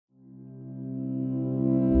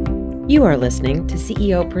You are listening to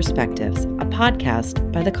CEO Perspectives, a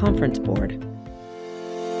podcast by the Conference Board.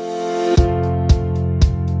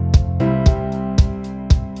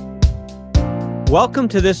 Welcome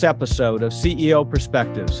to this episode of CEO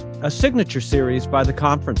Perspectives, a signature series by the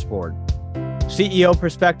Conference Board. CEO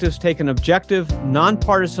Perspectives take an objective,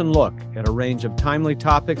 nonpartisan look at a range of timely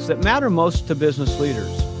topics that matter most to business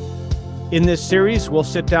leaders. In this series, we'll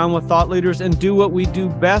sit down with thought leaders and do what we do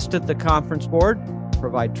best at the Conference Board,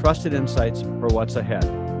 provide trusted insights for what's ahead.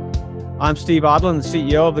 I'm Steve Odland, the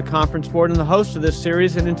CEO of the Conference Board and the host of this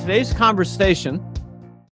series, and in today's conversation,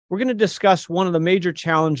 we're going to discuss one of the major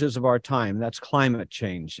challenges of our time. That's climate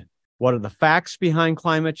change. What are the facts behind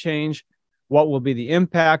climate change? What will be the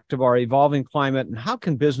impact of our evolving climate? And how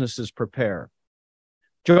can businesses prepare?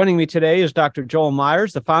 Joining me today is Dr. Joel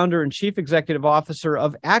Myers, the founder and chief executive officer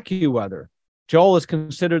of AccuWeather. Joel is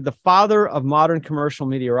considered the father of modern commercial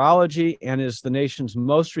meteorology and is the nation's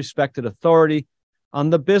most respected authority on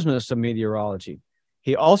the business of meteorology.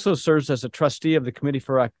 He also serves as a trustee of the Committee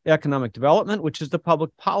for Economic Development, which is the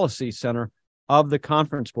public policy center of the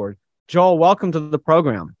Conference Board. Joel, welcome to the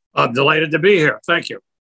program. I'm delighted to be here. Thank you.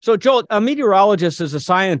 So, Joel, a meteorologist is a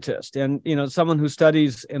scientist and, someone who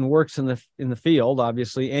studies and works in the field,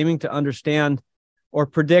 obviously, aiming to understand or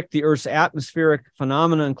predict the Earth's atmospheric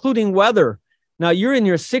phenomena, including weather. Now, you're in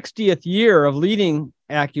your 60th year of leading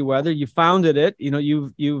AccuWeather. You founded it.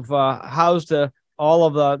 You've housed all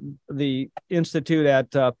of the institute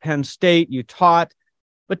at Penn State. You taught.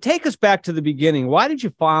 But take us back to the beginning. Why did you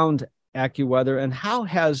found AccuWeather, and how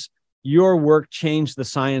has your work changed the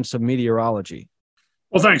science of meteorology?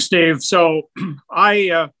 Well, thanks, Steve. So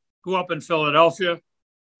I grew up in Philadelphia,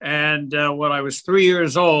 and when I was 3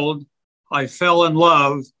 years old, I fell in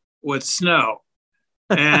love with snow.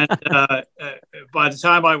 And by the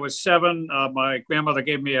time I was 7, my grandmother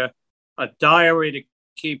gave me a diary to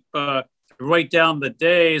keep write down the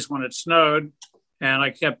days when it snowed, and I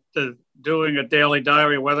kept doing a daily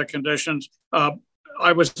diary of weather conditions.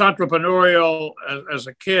 I was entrepreneurial as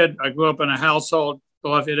a kid. I grew up in a household.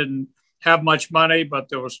 Philadelphia didn't have much money, but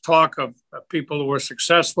there was talk of people who were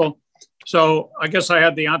successful. So I guess I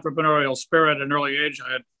had the entrepreneurial spirit at an early age.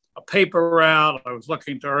 I had a paper route. I was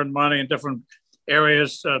looking to earn money in different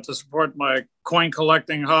areas to support my coin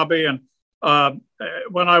collecting hobby. And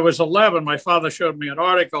when I was 11, my father showed me an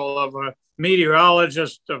article of a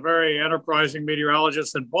meteorologist, a very enterprising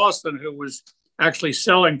meteorologist in Boston, who was actually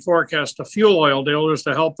selling forecasts to fuel oil dealers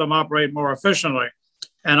to help them operate more efficiently.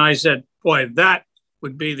 And I said, boy, that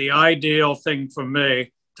would be the ideal thing for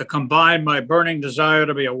me, to combine my burning desire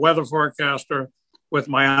to be a weather forecaster with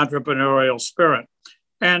my entrepreneurial spirit.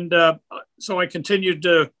 And so I continued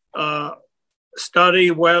to study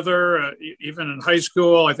weather, even in high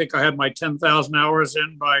school. I think I had my 10,000 hours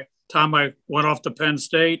in by the time I went off to Penn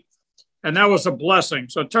State. And that was a blessing.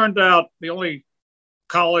 So it turned out the only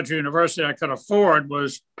college or university I could afford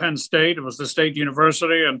was Penn State. It was the state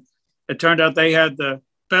university. And it turned out they had the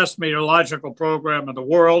best meteorological program in the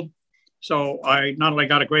world. So I not only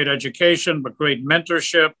got a great education, but great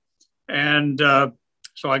mentorship. And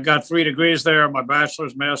so I got 3 degrees there, my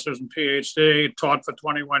bachelor's, master's, and PhD, taught for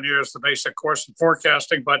 21 years the basic course in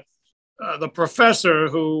forecasting. But the professor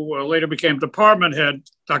who later became department head,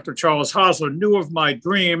 Dr. Charles Hosler, knew of my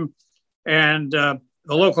dream. And the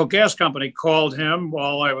local gas company called him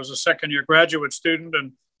while I was a second-year graduate student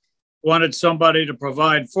and wanted somebody to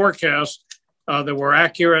provide forecasts that were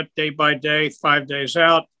accurate day by day, 5 days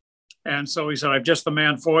out. And so he said, I'm just the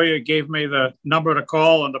man for you. He gave me the number to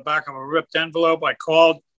call on the back of a ripped envelope. I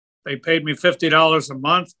called. They paid me $50 a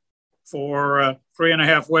month for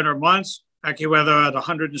 3.5 winter months. AccuWeather had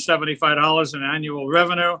 $175 in annual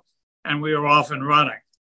revenue, and we were off and running.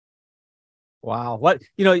 Wow.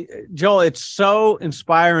 Joel, it's so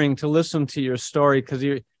inspiring to listen to your story, because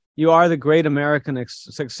you are the great American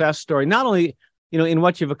success story, not only, in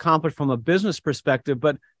what you've accomplished from a business perspective,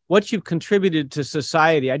 but what you've contributed to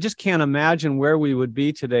society. I just can't imagine where we would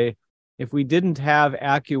be today if we didn't have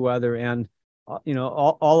AccuWeather and,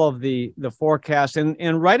 all of the forecasts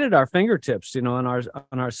and right at our fingertips, on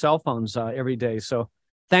our cell phones every day. So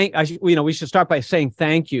we should start by saying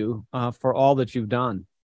thank you for all that you've done.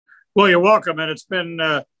 Well, you're welcome. And it's been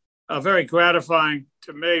very gratifying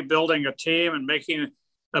to me building a team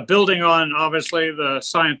and building on, obviously, the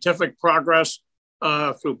scientific progress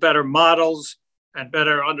through better models and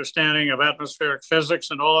better understanding of atmospheric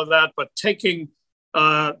physics and all of that, but taking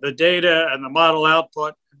the data and the model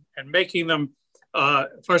output and making them,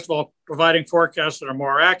 first of all, providing forecasts that are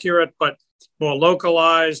more accurate, but more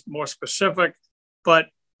localized, more specific, but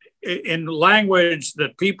in language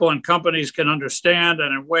that people and companies can understand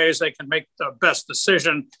and in ways they can make the best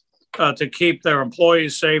decision to keep their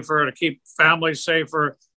employees safer, to keep families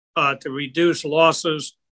safer, to reduce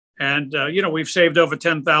losses. And, we've saved over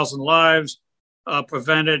 10,000 lives,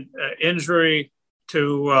 prevented injury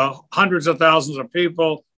to hundreds of thousands of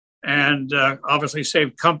people, and obviously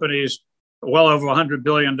saved companies well over $100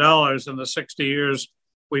 billion in the 60 years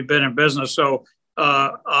we've been in business. So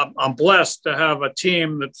I'm blessed to have a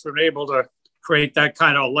team that's been able to create that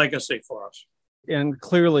kind of legacy for us. And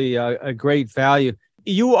clearly a great value.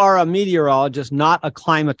 You are a meteorologist, not a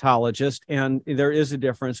climatologist, and there is a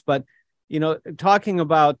difference. But, talking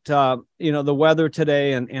about, the weather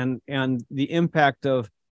today and the impact of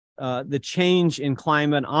the change in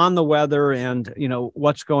climate on the weather and,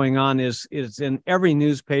 what's going on is in every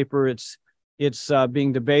newspaper. It's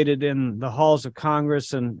being debated in the halls of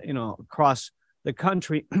Congress and, across the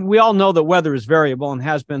country. We all know that weather is variable and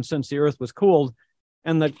has been since the earth was cooled,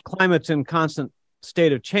 and the climate's in constant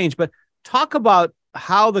state of change. But talk about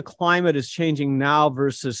how the climate is changing now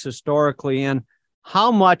versus historically, and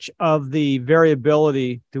how much of the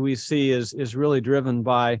variability do we see is really driven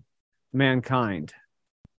by mankind?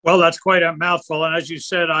 Well, that's quite a mouthful. And as you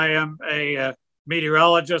said, I am a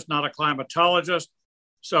meteorologist, not a climatologist.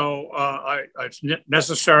 So it's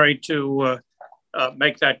necessary to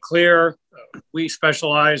make that clear. We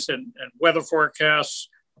specialize in weather forecasts,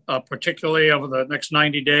 particularly over the next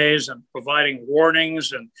 90 days, and providing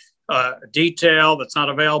warnings and detail that's not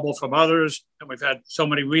available from others. And we've had so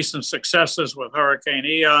many recent successes with Hurricane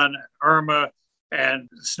Ian, and Irma, and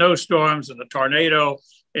snowstorms and the tornado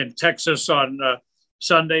in Texas on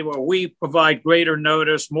Sunday, where we provide greater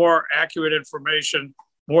notice, more accurate information,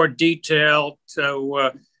 more detail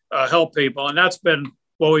to help people. And that's been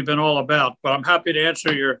what we've been all about. But I'm happy to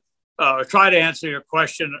answer try to answer your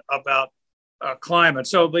question about climate.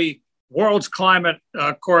 So the world's climate,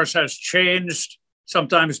 of course, has changed,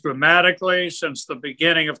 sometimes dramatically, since the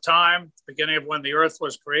beginning of time, beginning of when the earth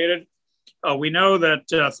was created. We know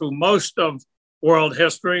that through most of world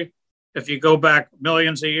history, if you go back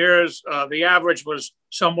millions of years, the average was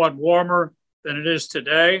somewhat warmer than it is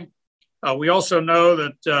today. We also know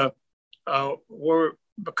that we're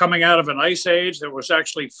coming out of an ice age. There was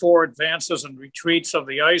actually 4 advances and retreats of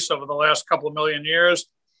the ice over the last couple of million years.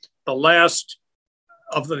 The last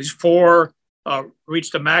of these 4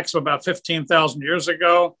 reached a max of about 15,000 years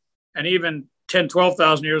ago. And even 10,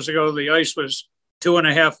 12,000 years ago, the ice was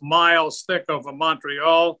 2.5 miles thick over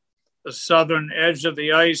Montreal. The southern edge of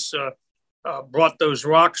the ice brought those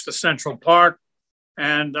rocks to Central Park.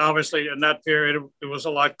 And obviously in that period, it was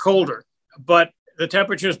a lot colder. But the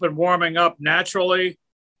temperature's been warming up naturally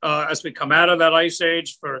as we come out of that ice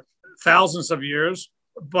age for thousands of years.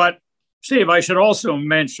 But Steve, I should also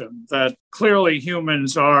mention that clearly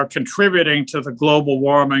humans are contributing to the global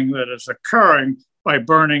warming that is occurring by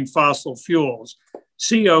burning fossil fuels.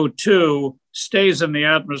 CO2 stays in the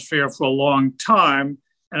atmosphere for a long time.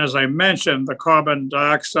 And as I mentioned, the carbon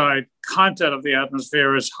dioxide content of the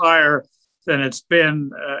atmosphere is higher than it's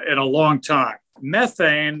been in a long time.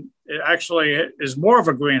 Methane actually is more of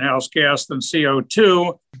a greenhouse gas than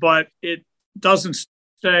CO2, but it doesn't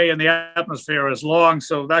stay in the atmosphere as long,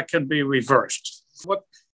 so that can be reversed. What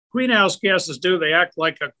greenhouse gases do, they act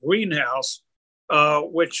like a greenhouse,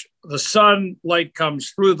 which the sunlight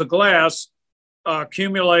comes through the glass,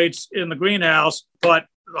 accumulates in the greenhouse, but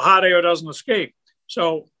the hot air doesn't escape.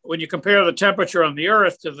 So when you compare the temperature on the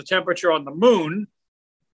Earth to the temperature on the moon,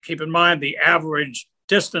 keep in mind the average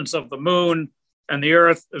distance of the moon and the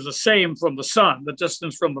Earth is the same from the sun. The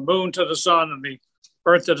distance from the moon to the sun and the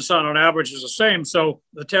Earth to the sun on average is the same. So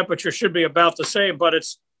the temperature should be about the same, but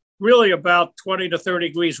it's really about 20 to 30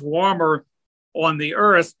 degrees warmer on the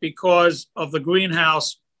Earth because of the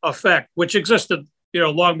greenhouse effect, which existed,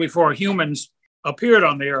 long before humans appeared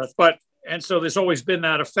on the Earth. And so there's always been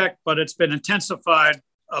that effect, but it's been intensified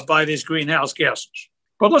by these greenhouse gases.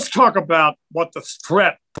 But let's talk about what the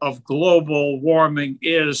threat of global warming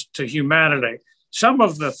is to humanity. Some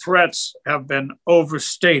of the threats have been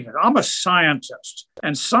overstated. I'm a scientist,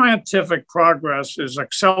 and scientific progress is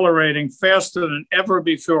accelerating faster than ever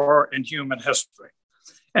before in human history.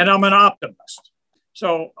 And I'm an optimist.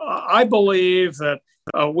 So I believe that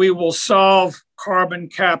we will solve carbon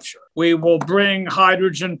capture. We will bring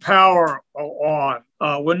hydrogen power on.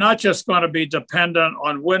 We're not just going to be dependent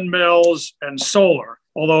on windmills and solar,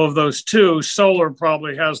 although of those two, solar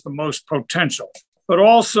probably has the most potential. But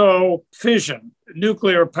also fission.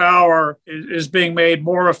 Nuclear power is being made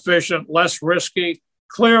more efficient, less risky.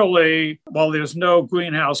 Clearly, while there's no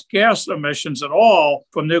greenhouse gas emissions at all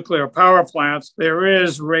from nuclear power plants, there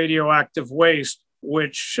is radioactive waste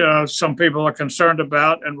which some people are concerned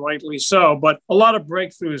about, and rightly so. But a lot of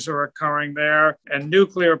breakthroughs are occurring there, and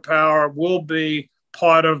nuclear power will be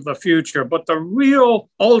part of the future. But the real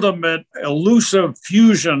ultimate elusive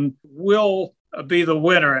fusion will be the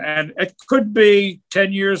winner. And it could be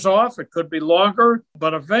 10 years off, it could be longer,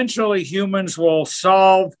 but eventually humans will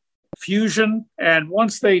solve fusion. And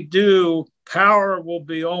once they do, power will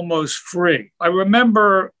be almost free. I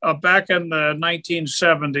remember back in the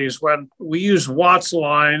 1970s when we used Watts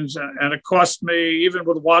lines, and it cost me, even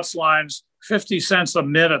with Watts lines, 50 cents a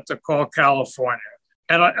minute to call California.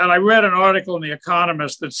 And I read an article in The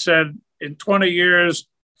Economist that said in 20 years,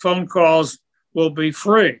 phone calls will be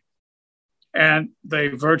free. And they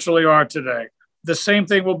virtually are today. The same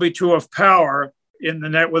thing will be true of power within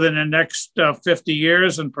the next 50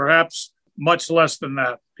 years, and perhaps much less than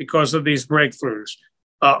that because of these breakthroughs.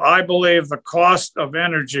 I believe the cost of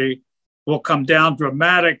energy will come down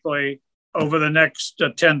dramatically over the next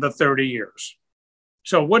 10 to 30 years.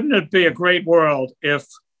 So wouldn't it be a great world if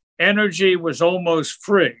energy was almost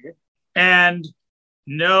free and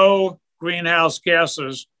no greenhouse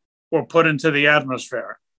gases were put into the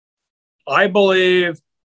atmosphere? I believe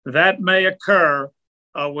that may occur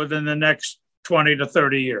within the next 20 to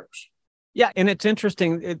 30 years. Yeah, and it's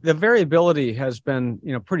interesting. The variability has been,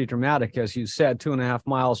 pretty dramatic, as you said, 2.5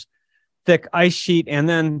 miles thick ice sheet, and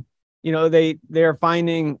then, they're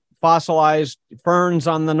finding fossilized ferns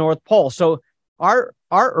on the North Pole. So our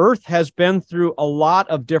Earth has been through a lot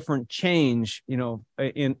of different change,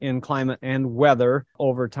 in climate and weather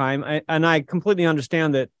over time. And I completely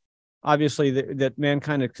understand that. Obviously, that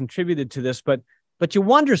mankind has contributed to this, but you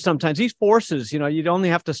wonder sometimes these forces. You'd only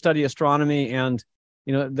have to study astronomy and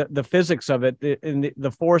the physics of it,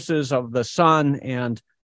 the forces of the sun and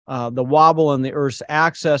the wobble in the Earth's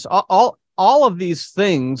axis. All of these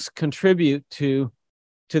things contribute to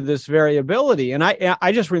this variability. And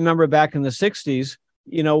I just remember back in the 60s,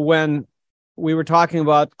 when we were talking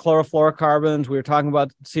about chlorofluorocarbons, we were talking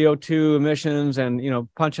about CO2 emissions, and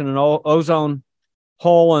punching an ozone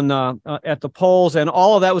hole at the poles, and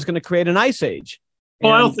all of that was going to create an ice age.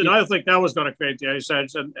 Well, I don't think that was going to create the ice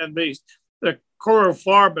age, and the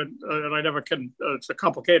chlorofluorocarbon, and I never can. It's a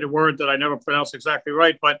complicated word that I never pronounce exactly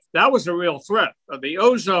right, but that was a real threat. The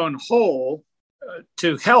ozone hole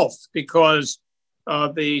to health, because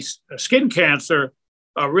the skin cancer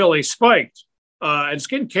really spiked, and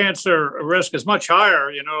skin cancer risk is much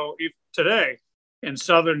higher, today in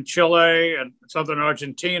southern Chile and southern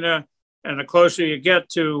Argentina. And the closer you get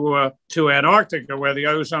to Antarctica, where the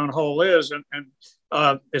ozone hole is, and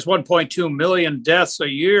there's 1.2 million deaths a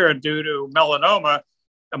year due to melanoma,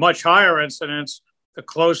 a much higher incidence the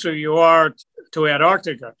closer you are to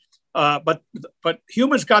Antarctica. But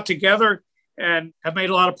humans got together and have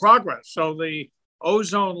made a lot of progress. So the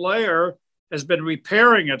ozone layer has been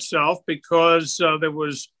repairing itself because there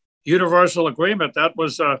was universal agreement that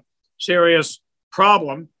was a serious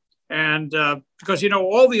problem. And because,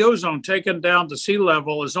 all the ozone taken down to sea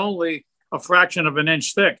level is only a fraction of an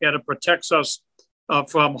inch thick, and it protects us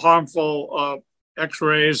from harmful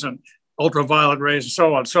X-rays and ultraviolet rays and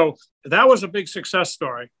so on. So that was a big success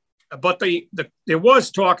story. But there was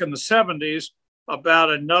talk in the 70s about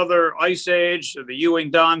another ice age, the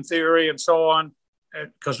Ewing-Don theory and so on,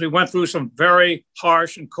 because we went through some very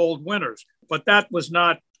harsh and cold winters. But that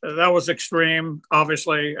was extreme,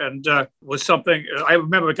 obviously, and was something I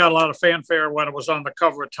remember it got a lot of fanfare when it was on the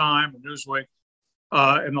cover of Time and Newsweek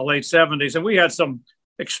in the late 70s. And we had some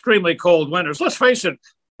extremely cold winters. Let's face it,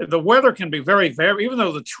 the weather can be very, very, even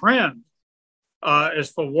though the trend is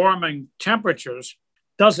for warming temperatures,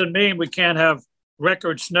 doesn't mean we can't have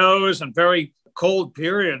record snows and very cold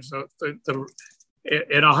periods.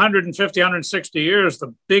 In 150, 160 years,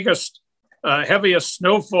 the biggest heaviest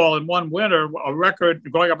snowfall in one winter, a record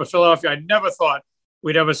going up in Philadelphia. I never thought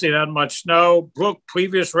we'd ever see that much snow. Broke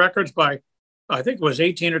previous records by, I think it was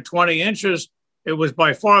 18 or 20 inches. It was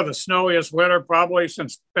by far the snowiest winter probably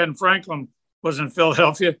since Ben Franklin was in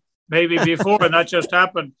Philadelphia, maybe before, and that just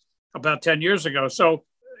happened about 10 years ago. So,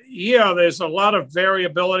 yeah, there's a lot of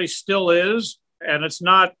variability, still is, and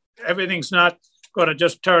everything's not going to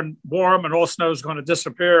just turn warm and all snow is going to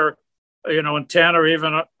disappear in 10 or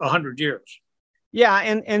even 100 years. Yeah.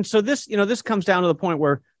 And so this comes down to the point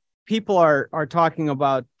where people are talking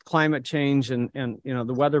about climate change and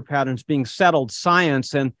the weather patterns being settled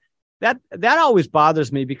science. And that always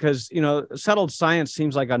bothers me because, settled science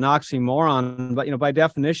seems like an oxymoron, but, by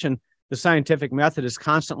definition, the scientific method is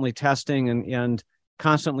constantly testing and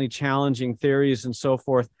constantly challenging theories and so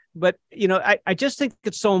forth. But, I just think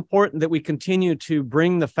it's so important that we continue to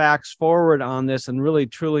bring the facts forward on this and really,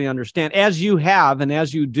 truly understand, as you have and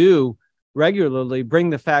as you do regularly bring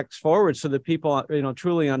the facts forward so that people,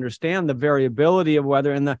 truly understand the variability of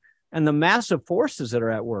weather and the massive forces that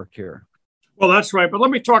are at work here. Well, that's right. But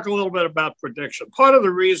let me talk a little bit about prediction. Part of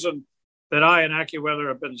the reason that I and AccuWeather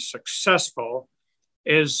have been successful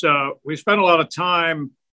is we spent a lot of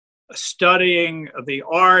time studying the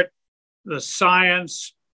art, the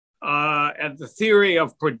science, and the theory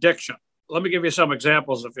of prediction. Let me give you some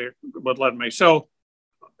examples if you would let me. So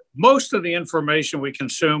most of the information we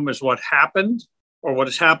consume is what happened or what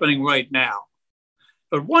is happening right now.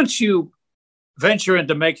 But once you venture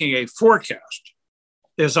into making a forecast,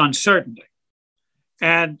 there's uncertainty.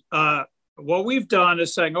 And what we've done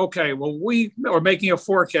is saying, okay, well, we are making a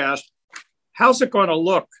forecast. How's it going to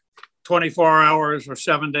look 24 hours or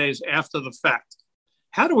 7 days after the fact?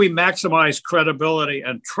 How do we maximize credibility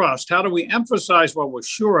and trust? How do we emphasize what we're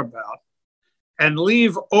sure about and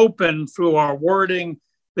leave open through our wording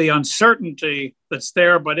the uncertainty that's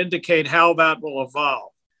there, but indicate how that will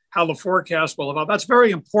evolve, how the forecast will evolve? That's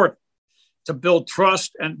very important to build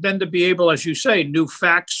trust and then to be able, as you say, new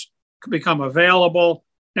facts can become available.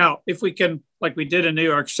 Now, if we can, like we did in New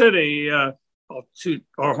York City, I'll toot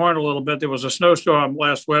our horn a little bit. There was a snowstorm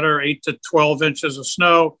last winter, 8 to 12 inches of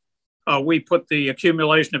snow. We put the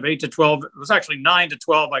accumulation of 8 to 12. It was actually 9 to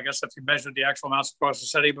 12, I guess, if you measured the actual amounts across the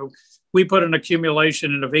city. But we put an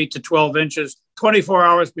accumulation of 8 to 12 inches 24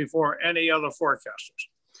 hours before any other forecasters.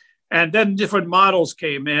 And then different models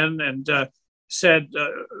came in and said,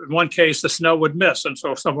 in one case, the snow would miss. And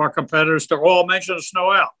so some of our competitors took all mention of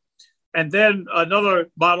snow out. And then another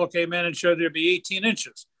model came in and showed there'd be 18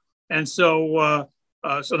 inches. And so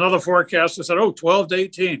another forecaster said, 12 to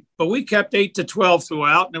 18. But we kept 8 to 12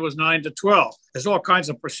 throughout, and it was 9 to 12. There's all kinds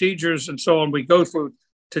of procedures and so on we go through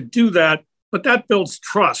to do that. But that builds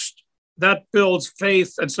trust. That builds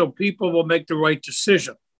faith. And so people will make the right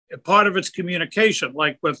decision. And part of it's communication,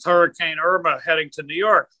 like with Hurricane Irma heading to New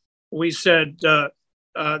York. We said,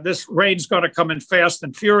 this rain's going to come in fast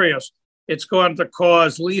and furious. It's going to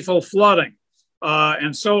cause lethal flooding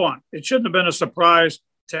and so on. It shouldn't have been a surprise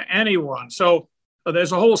to anyone. So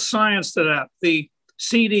there's a whole science to that. The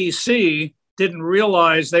CDC didn't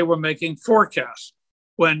realize they were making forecasts.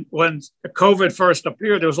 When COVID first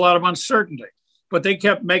appeared, there was a lot of uncertainty, but they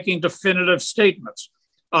kept making definitive statements.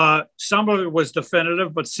 Some of it was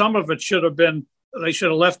definitive, but some of it should have been, they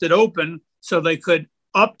should have left it open so they could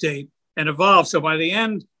update and evolve. So by the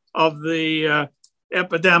end of the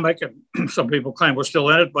epidemic, and some people claim we're still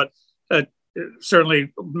in it, but it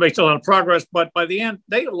certainly makes a lot of progress. But by the end,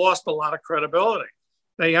 they lost a lot of credibility.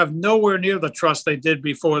 They have nowhere near the trust they did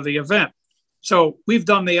before the event. So we've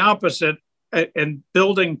done the opposite in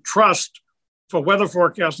building trust for weather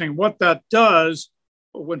forecasting. What that does,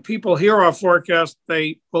 when people hear our forecast,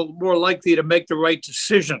 they will more likely to make the right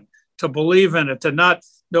decision, to believe in it, to not,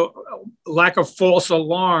 lack of false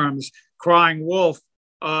alarms, crying wolf.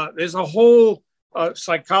 There's a whole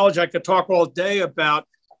psychology I could talk all day about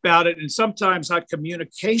it. And sometimes that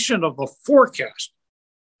communication of the forecast,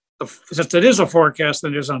 since it is a forecast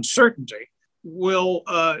and there's uncertainty,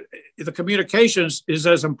 the communications is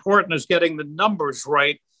as important as getting the numbers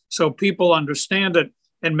right so people understand it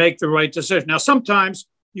and make the right decision. Now, sometimes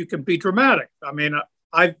you can be dramatic. I mean,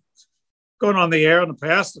 I've gone on the air in the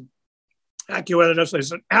past and AccuWeather does say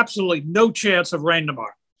there's absolutely no chance of rain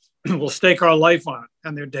tomorrow. We'll stake our life on it.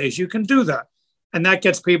 And there are days you can do that. And that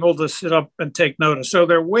gets people to sit up and take notice. So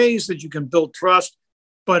there are ways that you can build trust,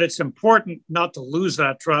 but it's important not to lose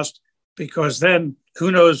that trust, because then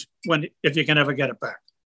who knows if you can ever get it back.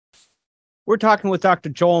 We're talking with Dr.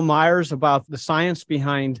 Joel Myers about the science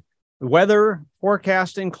behind weather,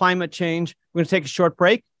 forecasting, climate change. We're going to take a short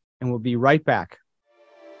break, and we'll be right back.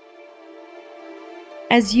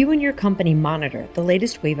 As you and your company monitor the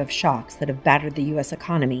latest wave of shocks that have battered the U.S.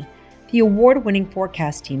 economy, the award-winning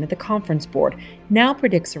forecast team at the Conference Board now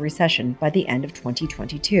predicts a recession by the end of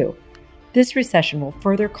 2022. This recession will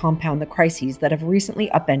further compound the crises that have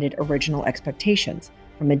recently upended original expectations,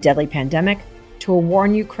 from a deadly pandemic to a war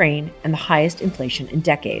in Ukraine and the highest inflation in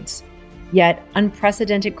decades. Yet,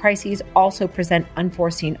 unprecedented crises also present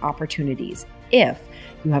unforeseen opportunities if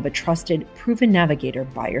you have a trusted, proven navigator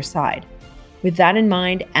by your side. With that in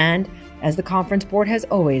mind, and as the Conference Board has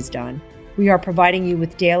always done, we are providing you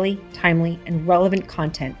with daily, timely, and relevant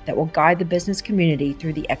content that will guide the business community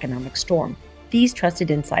through the economic storm. These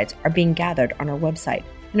trusted insights are being gathered on our website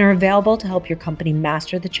and are available to help your company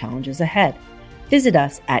master the challenges ahead. Visit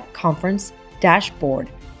us at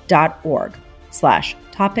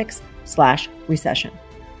conference-board.org/topics/recession.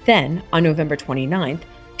 Then, on November 29th,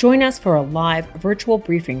 join us for a live virtual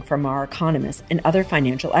briefing from our economists and other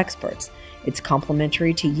financial experts. It's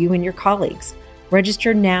complimentary to you and your colleagues.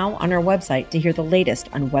 Register now on our website to hear the latest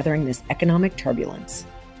on weathering this economic turbulence.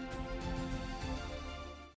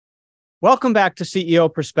 Welcome back to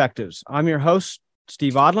CEO Perspectives. I'm your host,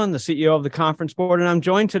 Steve Odland, the CEO of the Conference Board, and I'm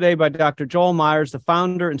joined today by Dr. Joel Myers, the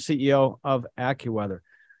founder and CEO of AccuWeather.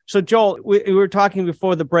 So, Joel, we were talking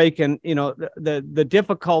before the break, and the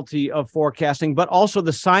difficulty of forecasting, but also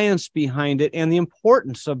the science behind it and the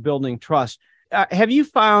importance of building trust. Have you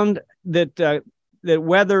found that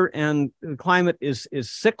weather and climate is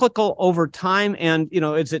cyclical over time, and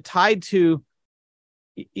is it tied to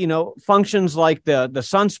functions like the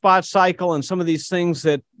sunspot cycle and some of these things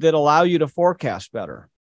that allow you to forecast better?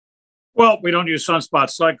 Well, we don't use sunspot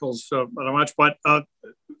cycles much, but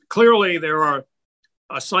clearly there are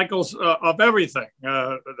cycles of everything,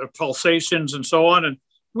 the pulsations and so on. And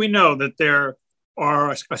we know that there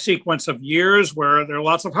are a sequence of years where there are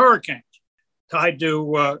lots of hurricanes tied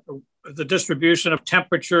to the distribution of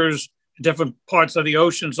temperatures in different parts of the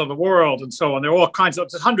oceans of the world and so on. There are all kinds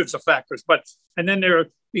of, hundreds of factors. And then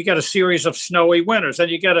you get a series of snowy winters, and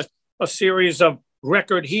you get a series of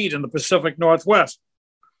record heat in the Pacific Northwest,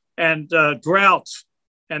 and droughts,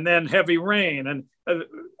 and then heavy rain. And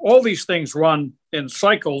all these things run in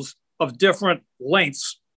cycles of different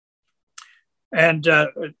lengths. And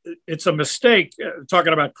it's a mistake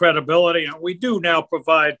talking about credibility. And we do now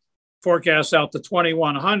provide forecasts out to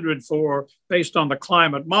 2100 based on the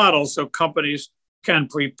climate model, so companies can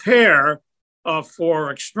prepare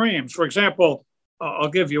for extremes. For example, I'll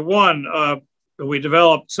give you one that we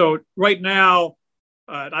developed. So right now,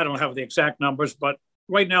 I don't have the exact numbers, but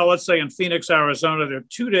right now, let's say in Phoenix, Arizona, there are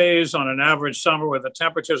 2 days on an average summer where the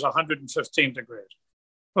temperature is 115 degrees.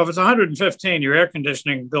 Well, if it's 115, your air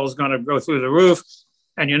conditioning bill is going to go through the roof,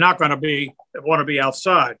 and you're not going to want to be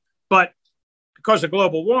outside. But because of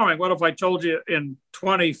global warming, what if I told you in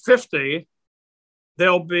 2050,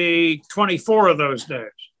 there'll be 24 of those days?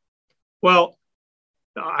 Well,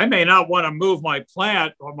 I may not want to move my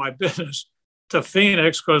plant or my business to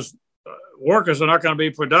Phoenix because workers are not going to be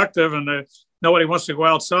productive, and nobody wants to go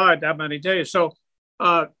outside that many days. So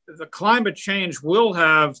the climate change will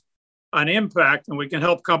have an impact, and we can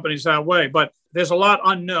help companies that way. But there's a lot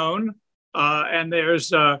unknown, and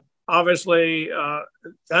there's obviously,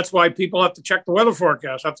 that's why people have to check the weather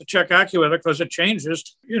forecast, have to check AccuWeather, because it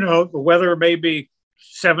changes. The weather may be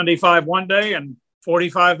 75 one day and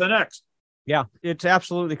 45 the next. Yeah, it's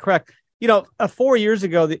absolutely correct. 4 years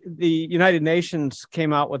ago, the United Nations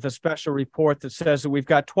came out with a special report that says that we've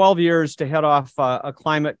got 12 years to head off a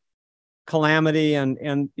climate calamity.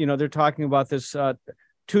 And they're talking about this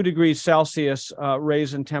 2 degrees Celsius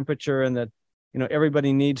raise in temperature, and that,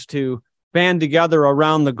 everybody needs to band together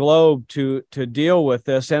around the globe to deal with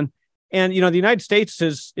this. And the United States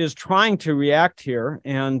is trying to react here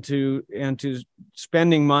and to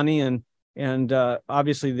spending money, and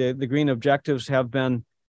obviously the green objectives have been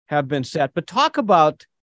set. But talk about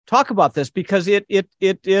this, because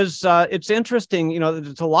it's interesting.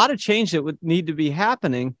 There's a lot of change that would need to be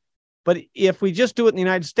happening, but if we just do it in the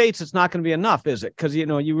United States, it's not going to be enough, is it? Because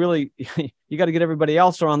you really you got to get everybody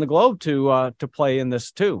else around the globe to play in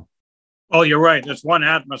this too. Well, you're right. It's one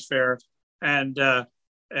atmosphere, and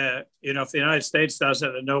if the United States does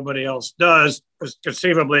it and nobody else does,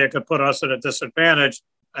 conceivably it could put us at a disadvantage,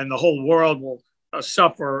 and the whole world will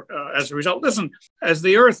suffer as a result. Listen, as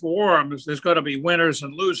the earth warms, there's going to be winners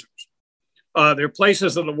and losers. There are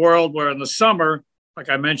places in the world where in the summer, like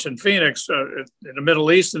I mentioned, Phoenix, in the Middle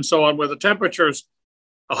East and so on, where the temperature's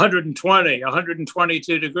 120,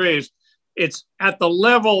 122 degrees. It's at the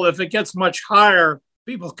level, if it gets much higher,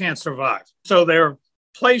 people can't survive. So there are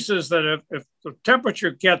places that if the temperature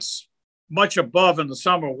gets much above in the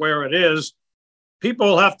summer where it is, people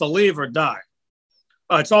will have to leave or die.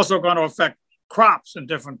 It's also going to affect crops in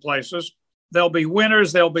different places. There'll be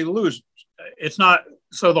winners, there'll be losers. It's not,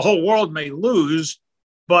 so the whole world may lose,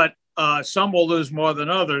 but some will lose more than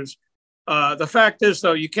others. The fact is,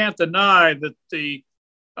 though, you can't deny that the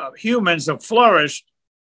humans have flourished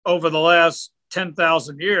over the last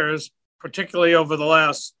 10,000 years, particularly over the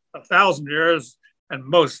last 1,000 years, and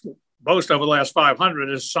most over the last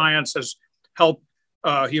 500, as science has helped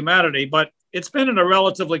humanity. But it's been in a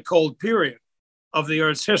relatively cold period of the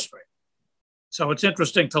Earth's history. So it's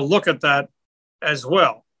interesting to look at that as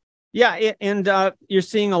well. Yeah, and you're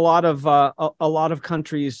seeing a lot of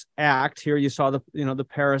countries act here. You saw the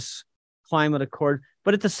Paris Climate Accord,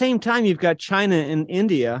 but at the same time, you've got China and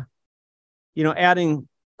India, adding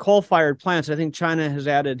coal-fired plants. I think China has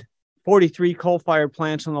added 43 coal-fired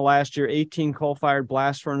plants in the last year, 18 coal-fired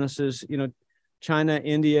blast furnaces. China,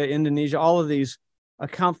 India, Indonesia, all of these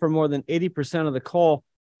account for more than 80% of the coal.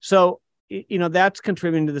 So, that's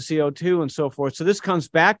contributing to the CO2 and so forth. So this comes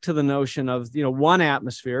back to the notion of, one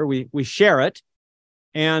atmosphere, we share it,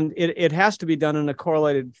 and it has to be done in a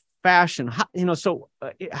correlated fashion.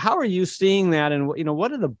 How are you seeing that? And,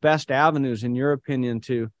 what are the best avenues, in your opinion,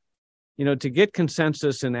 to get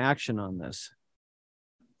consensus and action on this?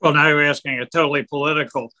 Well, now you're asking a totally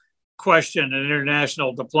political question in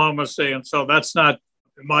international diplomacy. And so that's not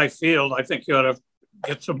my field. I think you ought to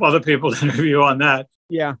get some other people to interview on that.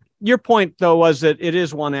 Yeah. Your point, though, was that it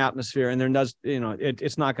is one atmosphere, and there does,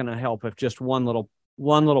 it's not going to help if just one little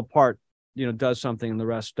part, does something and the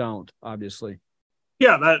rest don't, obviously.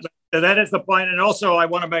 Yeah, that is the point. And also, I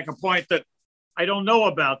want to make a point that I don't know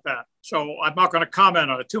about that. So I'm not going to comment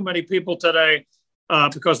on it. Too many people today,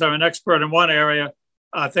 because they're an expert in one area,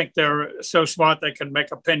 I think they're so smart they can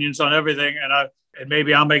make opinions on everything. And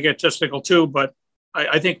maybe I'll make egotistical too, but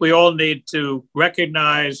I think we all need to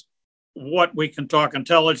recognize what we can talk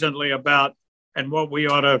intelligently about and what we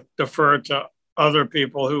ought to defer to other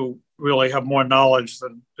people who really have more knowledge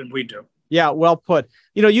than we do. Yeah, well put.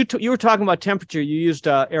 You were talking about temperature. You used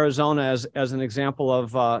Arizona as an example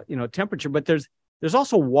of temperature, but there's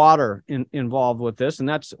also water involved with this, and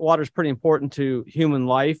water is pretty important to human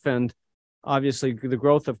life and obviously the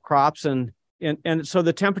growth of crops, and so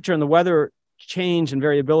the temperature and the weather change and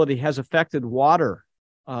variability has affected water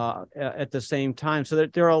at the same time. So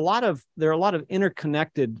there are a lot of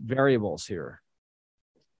interconnected variables here.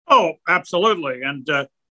 Oh, absolutely, and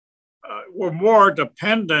we're more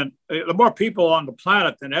dependent. There are more people on the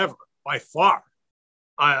planet than ever, by far.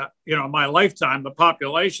 In my lifetime, the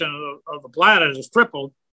population of the planet has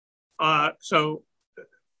tripled. So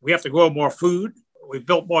we have to grow more food. We've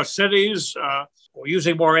built more cities. We're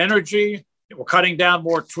using more energy. We're cutting down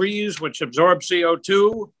more trees, which absorb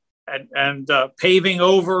CO2, and paving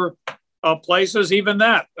over places. Even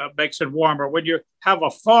that makes it warmer. When you have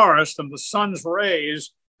a forest and the sun's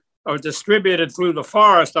rays are distributed through the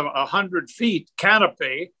forest of 100 feet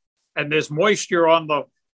canopy, and there's moisture on the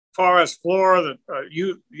forest floor that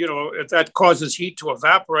that causes heat to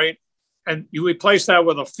evaporate, and you replace that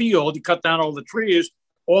with a field, you cut down all the trees,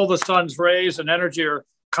 all the sun's rays and energy are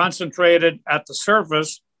concentrated at the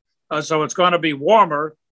surface, so it's going to be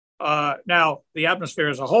warmer. Now, the atmosphere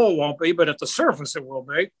as a whole won't be, but at the surface it will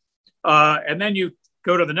be. And then you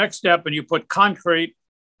go to the next step and you put concrete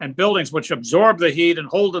and buildings which absorb the heat and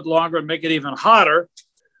hold it longer and make it even hotter.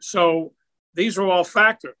 So these are all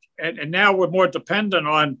factors. And now we're more dependent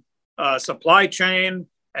on supply chain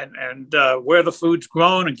and where the food's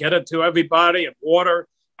grown and get it to everybody. And water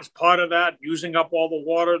is part of that, using up all the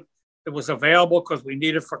water that was available because we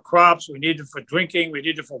need it for crops, we need it for drinking, we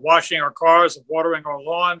need it for washing our cars and watering our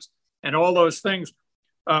lawns and all those things.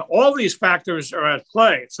 All these factors are at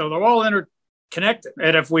play. So they're all interconnected.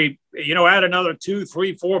 And if we, add another 2,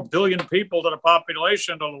 3, 4 billion people to the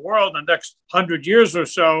population of the world in the next 100 years or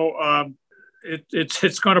so,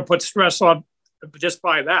 it's going to put stress on just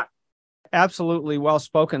by that. Absolutely. Well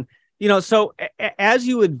spoken. So as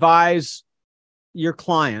you advise your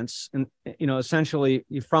clients and, essentially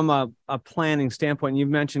from a planning standpoint, you've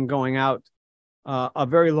mentioned going out a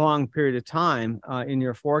very long period of time in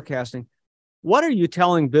your forecasting. What are you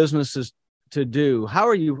telling businesses to do? How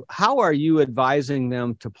are you advising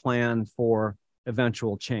them to plan for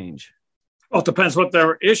eventual change? Well, it depends what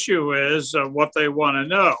their issue is, what they want to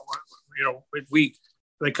know.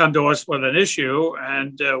 They come to us with an issue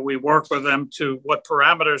and we work with them to what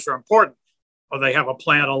parameters are important. Or they have a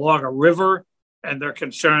plant along a river and they're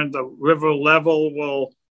concerned the river level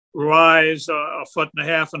will rise 1.5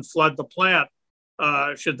 feet and flood the plant.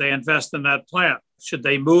 Should they invest in that plant? Should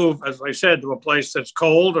they move, as I said, to a place that's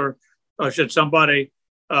cold, or should somebody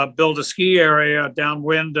build a ski area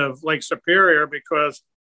downwind of Lake Superior? Because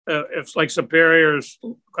if Lake Superior is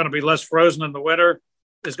going to be less frozen in the winter,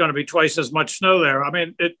 there's going to be twice as much snow there. I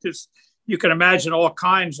mean, you can imagine all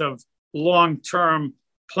kinds of long-term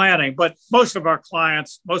planning, but most of our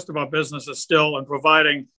clients, most of our business is still in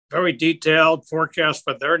providing very detailed forecasts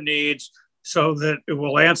for their needs so that it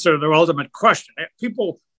will answer their ultimate question.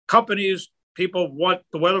 Companies want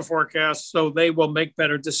the weather forecast so they will make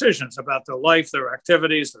better decisions about their life, their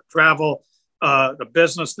activities, their travel, the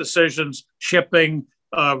business decisions, shipping,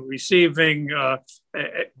 receiving,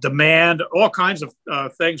 demand, all kinds of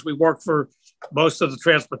things. We work for most of the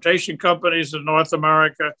transportation companies in North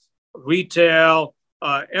America, retail,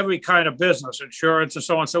 every kind of business, insurance, and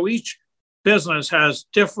so on. So each business has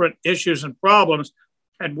different issues and problems,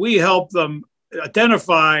 and we help them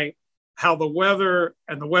identify how the weather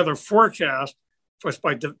and the weather forecast, first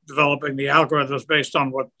by developing the algorithms based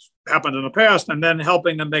on what's happened in the past, and then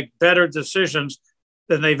helping them make better decisions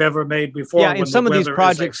than they've ever made before. Yeah, and some of these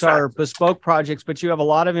projects are bespoke projects, but you have a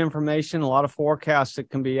lot of information, a lot of forecasts that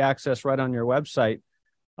can be accessed right on your website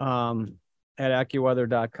at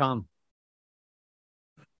AccuWeather.com.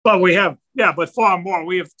 But we have, but far more.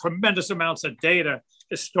 We have tremendous amounts of data,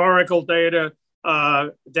 historical data,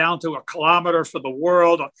 down to a kilometer for the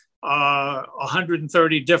world,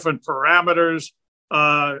 130 different parameters.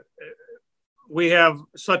 We have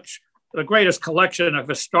the greatest collection of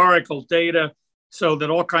historical data so that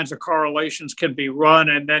all kinds of correlations can be run,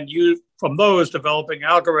 and then from those developing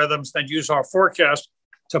algorithms, then use our forecast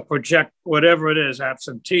to project whatever it is,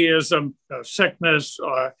 absenteeism, sickness,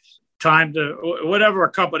 time to whatever a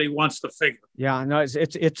company wants to figure. Yeah, no,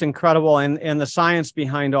 it's incredible, and the science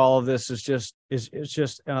behind all of this is just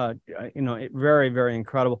very, very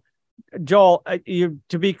incredible. Joel, you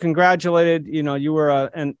to be congratulated. You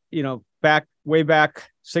were way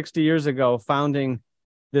back 60 years ago, founding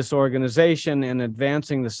this organization and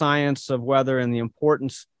advancing the science of weather and the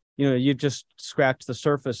importance. You just scratched the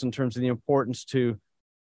surface in terms of the importance to.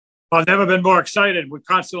 I've never been more excited. We're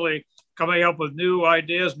constantly coming up with new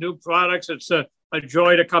ideas, new products. It's a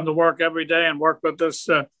joy to come to work every day and work with this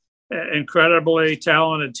incredibly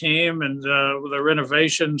talented team and with their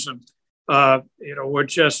innovations. And we're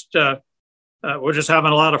just having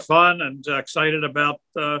a lot of fun and excited about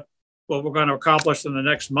what we're going to accomplish in the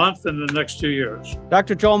next month and the next 2 years.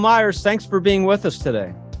 Dr. Joel Myers, thanks for being with us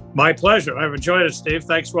today. My pleasure. I've enjoyed it, Steve.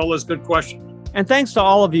 Thanks for all those good questions. And thanks to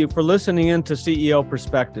all of you for listening in to CEO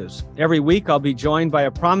Perspectives. Every week, I'll be joined by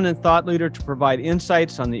a prominent thought leader to provide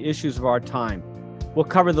insights on the issues of our time. We'll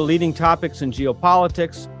cover the leading topics in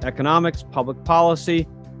geopolitics, economics, public policy,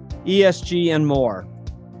 ESG, and more.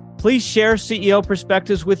 Please share CEO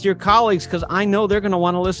Perspectives with your colleagues because I know they're going to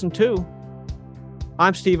want to listen too.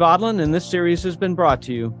 I'm Steve Odland, and this series has been brought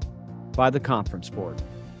to you by the Conference Board.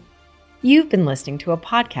 You've been listening to a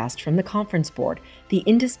podcast from the Conference Board, the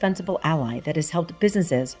indispensable ally that has helped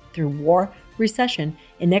businesses through war, recession,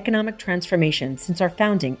 and economic transformation since our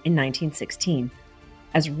founding in 1916.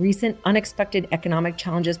 As recent unexpected economic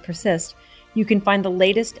challenges persist, you can find the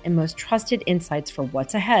latest and most trusted insights for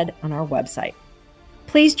what's ahead on our website.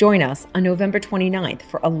 Please join us on November 29th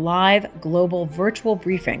for a live global virtual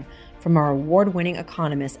briefing from our award-winning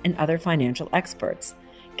economists and other financial experts.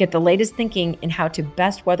 Get the latest thinking in how to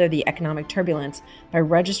best weather the economic turbulence by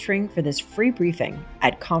registering for this free briefing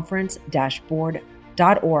at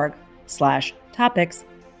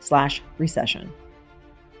conference-board.org/topics/recession.